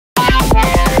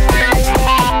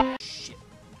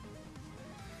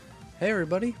Hey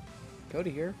everybody, Cody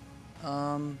here.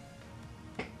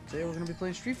 Today we're gonna be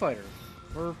playing Street Fighter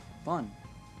for fun.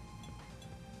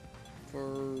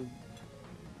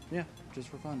 Just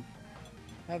for fun.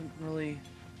 Haven't really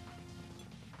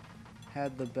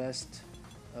had the best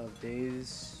of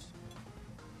days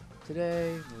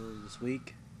today or this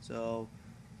week, so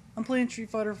I'm playing Street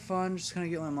Fighter for fun, just kind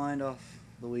of get my mind off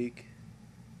the week.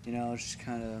 You know, just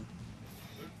kind of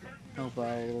help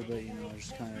out a little bit. You know,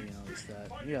 just kind of this, that,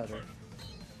 the other.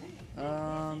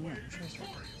 Yeah, where should I start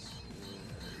this?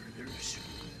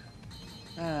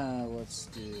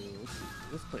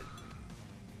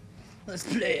 Let's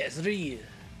play as real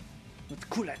with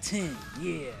Kula 10,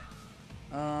 yeah.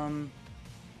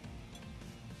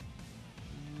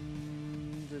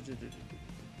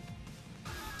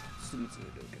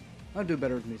 I'll do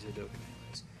better with Mitsudoken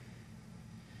anyways.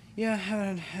 Yeah, I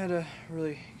haven't had a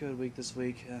really good week this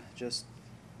week. Just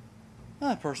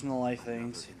personal life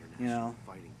things, you know.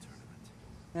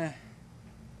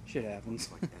 Shit happens.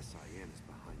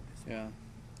 Yeah.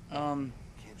 Can't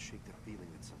shake the feeling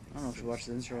that something. I don't know if you watch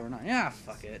the intro or not. Yeah,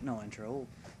 fuck it. No intro.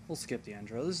 We'll skip the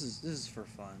intro. This is for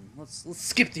fun. Let's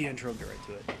skip the intro and get right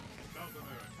to it. Did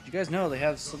you guys know they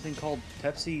have something called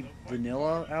Pepsi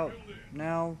Vanilla out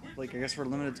now? Like, I guess for a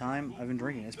limited time. I've been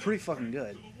drinking it. It's pretty fucking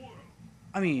good.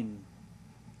 I mean,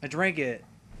 I drank it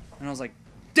and I was like,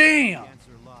 damn!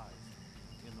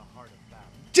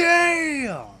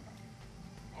 Damn!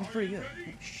 That's pretty good.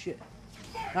 Oh, shit.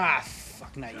 Ah,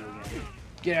 fuck, not you again.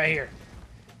 Get out of here.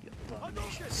 You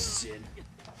abomination of sin.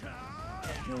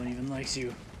 No one even likes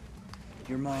you.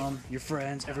 Your mom, your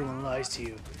friends, everyone lies to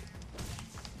you.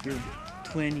 Your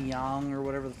twin Yang, or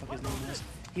whatever the fuck his name is,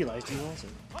 he lies to you also.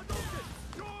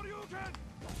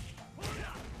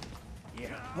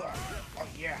 Yeah. Oh,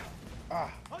 yeah.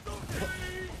 Ah.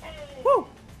 Woo!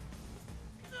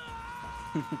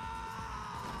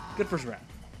 Good first round.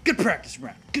 Good practice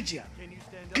round. Good job.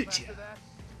 Good job.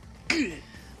 Good.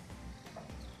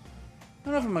 I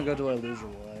don't know if I'm gonna go till I lose or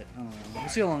what. I don't know. We'll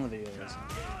see how long the video is.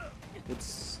 If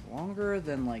it's longer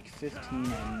than like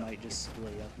 15, I might just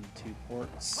split it up into 2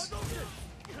 parts.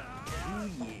 Oh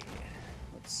yeah.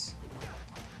 Let's.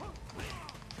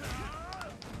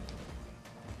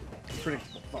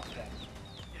 Predictable. Fuck that.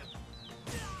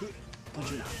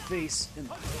 Punch in the face. In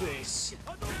the face.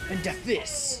 And the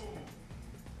face.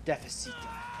 Deficit.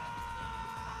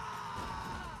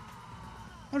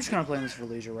 I'm just kind of playing this for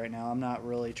leisure right now. I'm not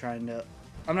really trying to...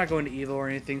 I'm not going to Evo or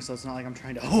anything, so it's not like I'm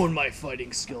trying to hone my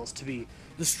fighting skills to be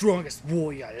the strongest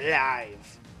warrior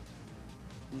alive.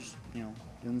 I'm just, doing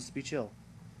this to be chill.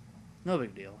 No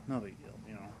big deal. No big deal,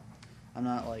 I'm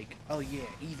not like, oh yeah,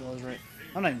 Evo is right.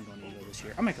 I'm not even going to Evo this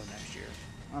year. I might go next year.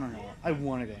 I don't know. I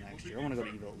want to go next year. I want to go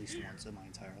to Evo at least once in my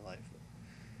entire life.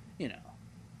 But,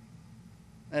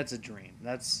 that's a dream.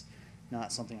 That's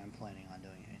not something I'm planning on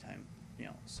doing anytime,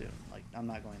 soon. Like, I'm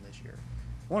not going this year.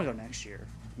 I want to go next year.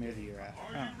 Maybe the year after.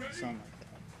 I don't know, something like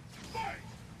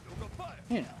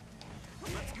that.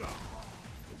 Let's go.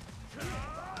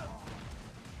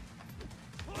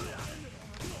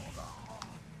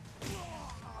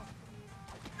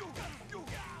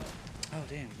 Oh,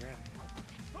 damn, grab me.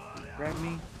 Grab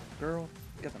me, girl.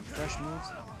 Got them fresh moves.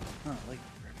 Oh, I like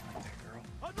grabbing like that, girl.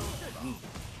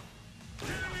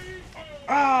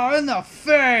 Oh, in the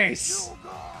face!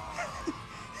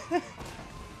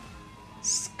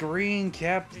 Screen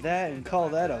cap that and call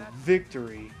that a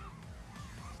victory.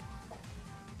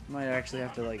 Might actually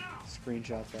have to, like,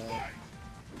 screenshot that.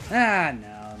 Ah,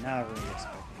 no, not everyone's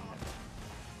expecting it.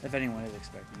 If anyone is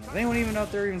expecting it. Is anyone even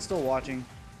out there even still watching?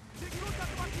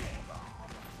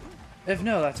 If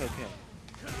no, that's okay.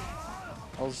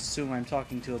 I'll just assume I'm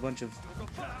talking to a bunch of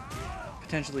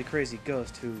potentially crazy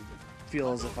ghosts who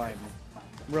feel as if I'm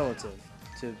relative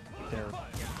to their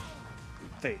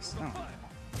face. I don't know.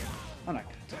 I'm not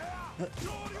gonna tell.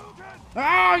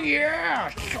 Oh yeah!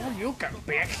 Show you can,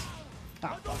 bitch!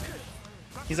 Oh, fuck.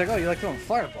 He's like, oh, you like throwing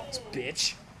fireballs,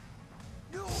 bitch!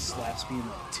 Slaps me in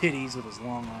the titties with his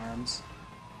long arms.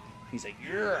 He's like,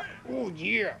 yeah! Oh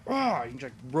yeah! Oh! He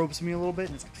like ropes me a little bit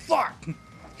and it's like, fuck!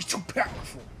 He's too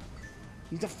powerful!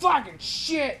 He's a fucking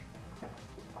shit!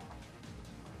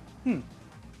 Oh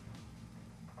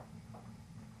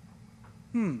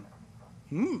my.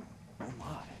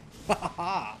 Ha ha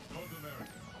ha!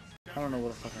 I don't know what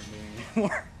the fuck I'm doing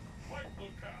anymore.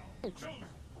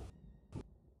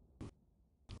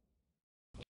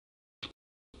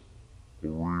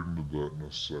 We'll read into that in a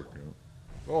second.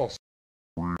 Oh,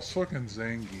 it's fucking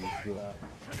Zangief.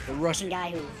 The Russian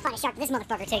guy who... Funny shark, this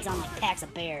motherfucker takes on like packs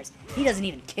of bears. He doesn't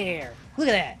even care. Look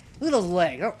at that. Look at those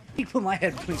legs. Oh, he could put my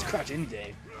head between his crotch any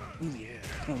day. Ooh yeah.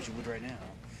 I know what you would right now.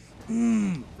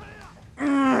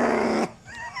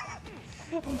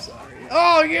 I'm sorry.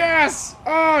 Oh, yes!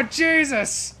 Oh,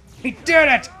 Jesus! He did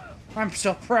it! I'm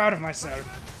so proud of myself.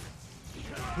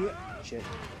 Shit.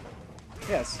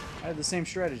 Yes, I have the same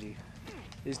strategy.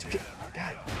 Is to kill.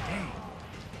 God dang.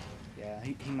 Yeah,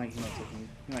 he might take me.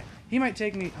 He might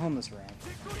take me home this round.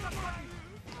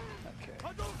 Okay.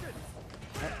 I got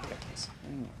this.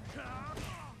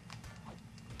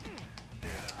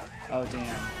 Oh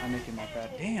damn! I'm making my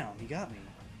bad. Damn, he got me.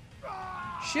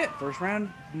 Shit! First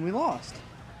round, we lost.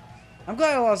 I'm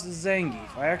glad I lost to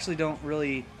Zangief. I actually don't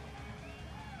really.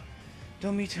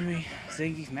 Don't meet to me.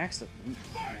 Zangief max ups.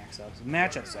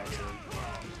 Matchups actually.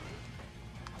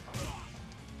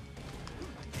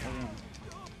 Oh, yeah.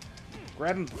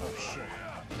 Grab him. Oh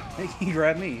shit. He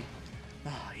grabbed me.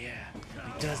 Oh yeah.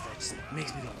 He does that. Just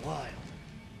makes me go wild.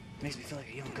 Makes me feel like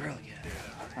a young girl again.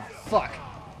 Oh fuck.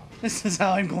 This is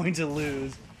how I'm going to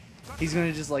lose. He's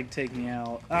gonna just like take me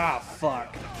out. Ah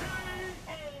fuck.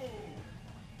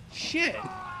 Shit.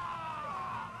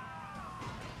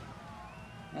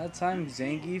 That time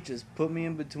Zangief just put me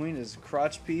in between his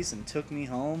crotch piece and took me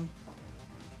home.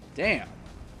 Damn.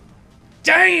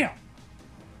 Damn!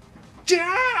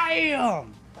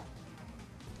 Damn!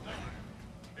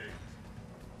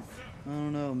 I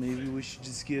don't know, maybe we should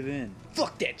just give in.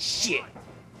 Fuck that shit!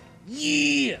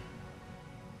 Yeah!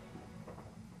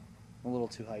 I'm a little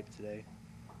too hyped today.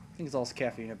 I think it's all this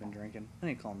caffeine I've been drinking. I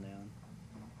need to calm down.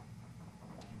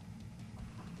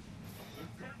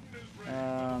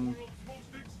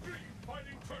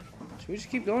 Should we just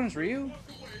keep going as Ryu?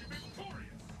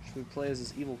 Should we play as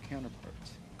his evil counterpart?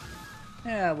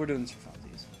 Yeah, we're doing this for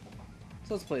funsies.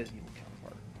 So let's play as evil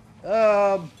counterpart.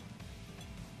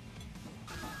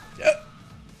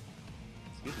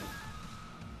 Excuse me.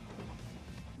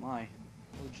 My.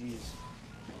 Oh jeez.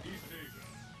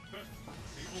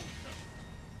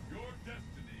 Your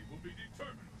destiny will be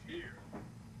determined here.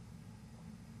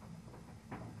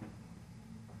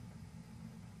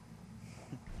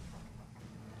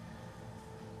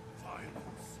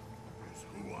 Violence is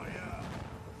who I am.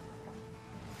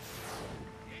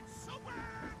 It's super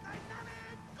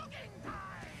dynamic cooking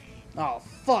time. Oh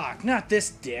fuck! Not this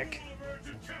dick.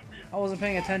 I wasn't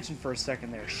paying attention for a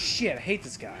second there. Shit! I hate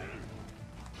this guy.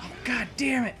 Oh god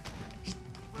damn it!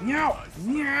 No!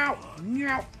 No!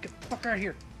 No! Get the fuck out of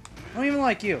here! I don't even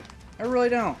like you. I really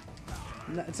don't.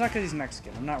 It's not because he's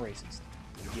Mexican. I'm not racist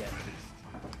yet.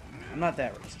 I'm not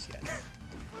that racist yet.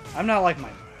 I'm not like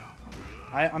Mike.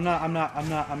 I'm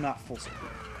not full circle.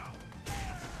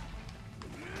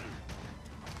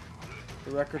 For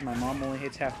the record, my mom only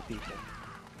hates half the people.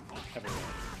 Everywhere.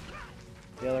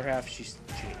 The other half, she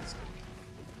hates.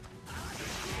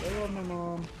 I love my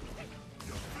mom.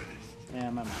 Yeah,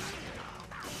 my mom.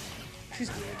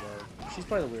 She's weird though. She's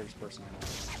probably the weirdest person I know.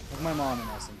 Like my mom, in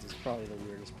essence, is probably the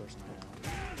weirdest person I know.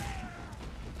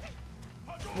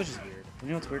 Which is weird. You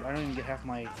know what's weird? I don't even get half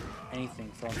my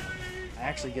anything from her. I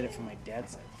actually get it from my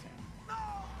dad's side of the family.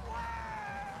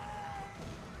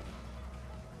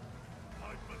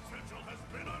 My potential has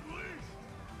been unleashed.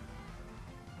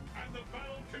 And the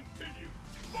battle continues.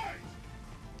 Fight!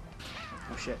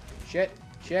 Oh shit! Shit!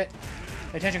 Shit!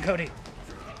 Pay attention, Cody.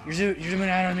 You're zooming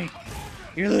out on me.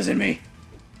 You're losing me.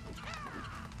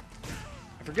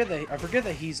 I forget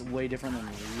that he's way different than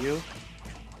Ryu.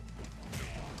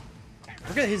 I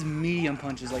forget his medium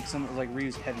punch is like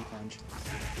Ryu's heavy punch.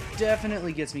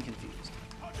 Definitely gets me confused.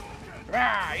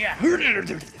 Ah, yeah.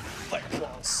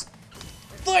 Fireballs.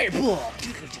 Fireball.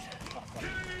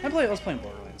 I was playing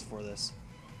Borderlands for this,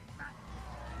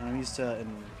 and I'm used to in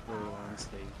Borderlands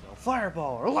they go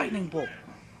fireball or lightning bolt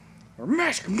or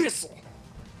magic missile.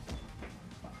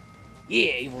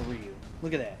 Yeah, evil Ryu.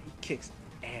 Look at that. He kicks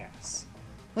ass.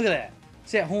 Look at that.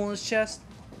 See that hole in his chest?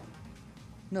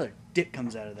 Another dick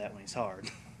comes out of that when he's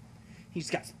hard. He's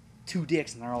got two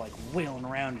dicks and they're all like wailing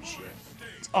around and shit.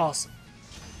 It's awesome.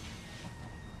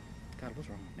 God, what's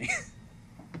wrong with me?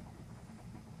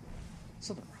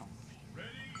 Something wrong with me.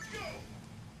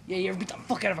 Yeah, you ever beat the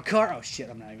fuck out of a car? Oh shit,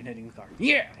 I'm not even hitting the car.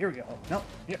 Yeah, here we go. Oh, no.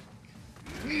 Yeah.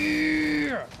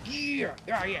 Yeah. Yeah.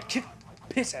 Oh yeah, kick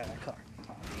the piss out of that car.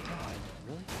 Oh god,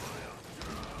 really?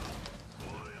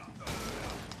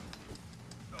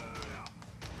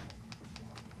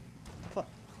 Fuck.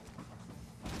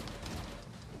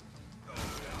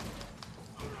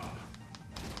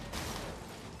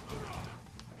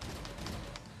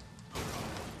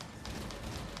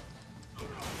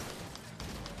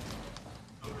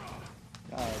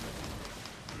 God.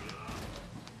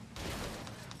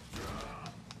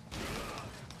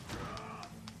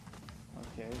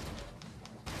 Okay.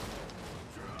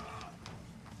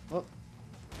 Oh.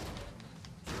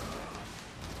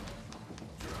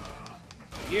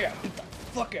 Yeah, get the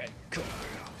fuck out.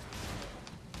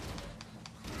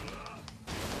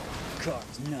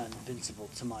 Car's not invincible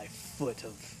to my foot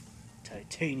of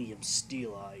titanium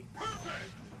steel eye.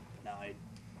 Now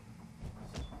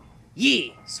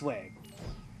yeah, swag.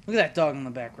 Look at that dog in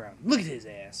the background. Look at his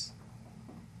ass.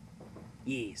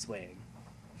 Yeah, swag.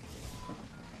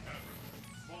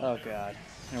 Oh god.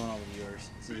 I don't want all the viewers.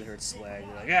 As soon as they heard swag,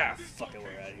 they're like, ah, fuck it,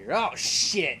 we're out of here. Oh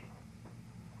shit!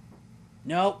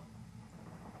 Nope.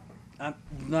 I'm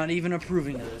not even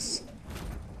approving of this.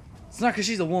 It's not because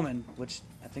she's a woman, which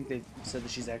I think they said that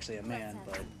she's actually a man,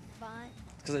 but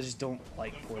because I just don't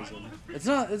like poison. It's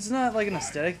not like an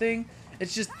aesthetic thing.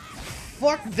 It's just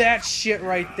fuck that shit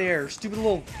right there. Stupid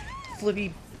little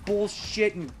flippy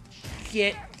bullshit and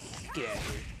shit. Get out of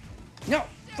here. No,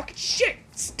 fucking shit.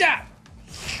 Stop.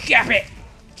 Stop it.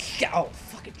 Oh,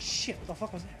 fucking shit. What the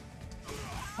fuck was that?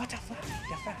 What the fuck?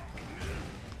 The fuck?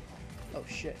 Oh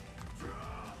shit.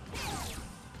 I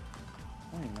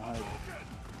don't even know how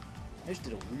I just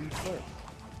did a weird flip.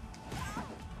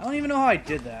 I don't even know how I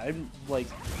did that. I'm like...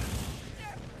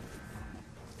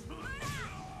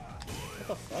 What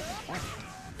the fuck?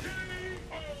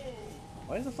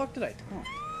 Why the fuck did I taunt?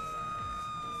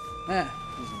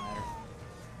 Doesn't matter.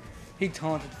 He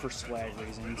taunted for swag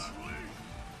reasons.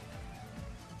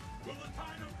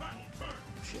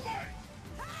 Shit.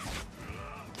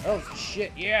 Oh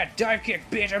shit, yeah, dive kick,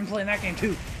 bitch! I'm playing that game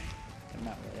too! I'm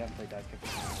not really, I haven't played dive kick.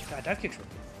 God, dive kick's really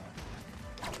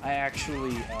cool. I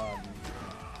actually,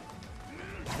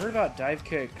 heard about dive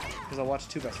kick because I watched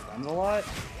Two Best Friends a lot,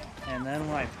 and then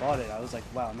when I bought it, I was like,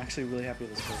 wow, I'm actually really happy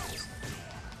with this purchase.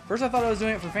 First I thought I was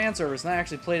doing it for fan service, and I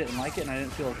actually played it and liked it, and I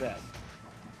didn't feel bad.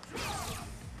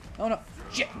 Oh no,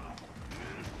 shit!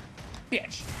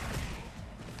 Bitch!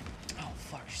 Oh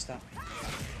fuck, she stopped me.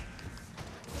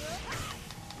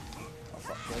 Oh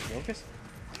fuck, red focus?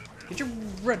 Get your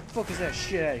red focus that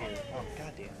shit out of here. Oh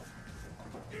goddamn.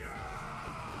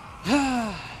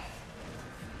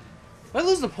 If I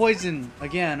lose the poison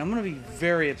again, I'm gonna be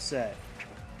very upset.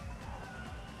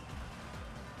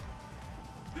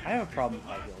 I have a problem with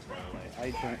high heels, by the way.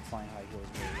 I don't find high heels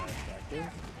very that attractive.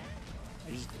 I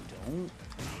just don't.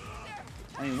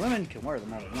 I mean, women can wear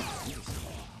them all they want. I'm just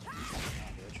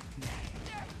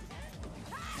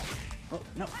oh,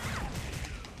 no.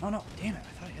 Oh, no. Damn it. I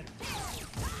thought I hit her.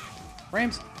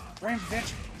 Frames! Frames,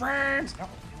 bitch! Frames! No.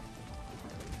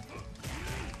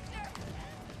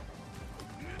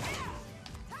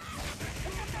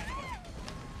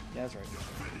 Yeah, that's right.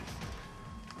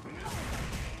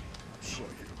 Shit.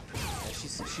 Yeah, she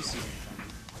sees me.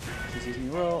 She sees me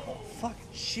roll. Oh,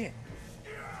 fucking shit.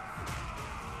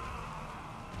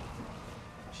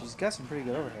 She's got some pretty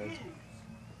good overheads.